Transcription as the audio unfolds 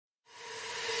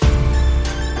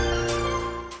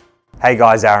Hey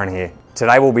guys, Aaron here.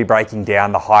 Today we'll be breaking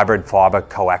down the Hybrid Fibre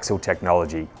Coaxial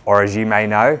technology, or as you may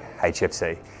know,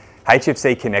 HFC.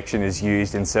 HFC connection is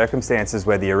used in circumstances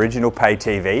where the original pay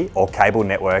TV or cable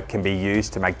network can be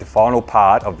used to make the final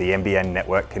part of the nbn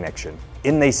network connection.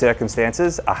 In these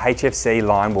circumstances, a HFC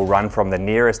line will run from the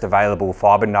nearest available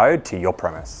fibre node to your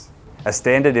premise. A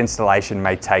standard installation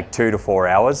may take 2 to 4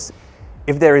 hours.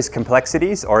 If there is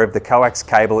complexities or if the coax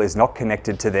cable is not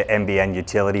connected to the nbn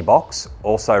utility box,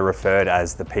 also referred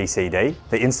as the PCD,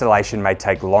 the installation may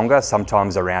take longer,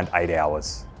 sometimes around 8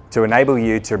 hours. To enable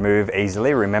you to move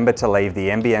easily, remember to leave the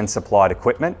nbn supplied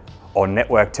equipment or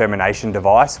network termination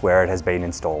device where it has been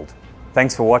installed.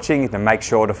 Thanks for watching and make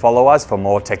sure to follow us for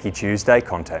more Techie Tuesday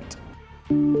content.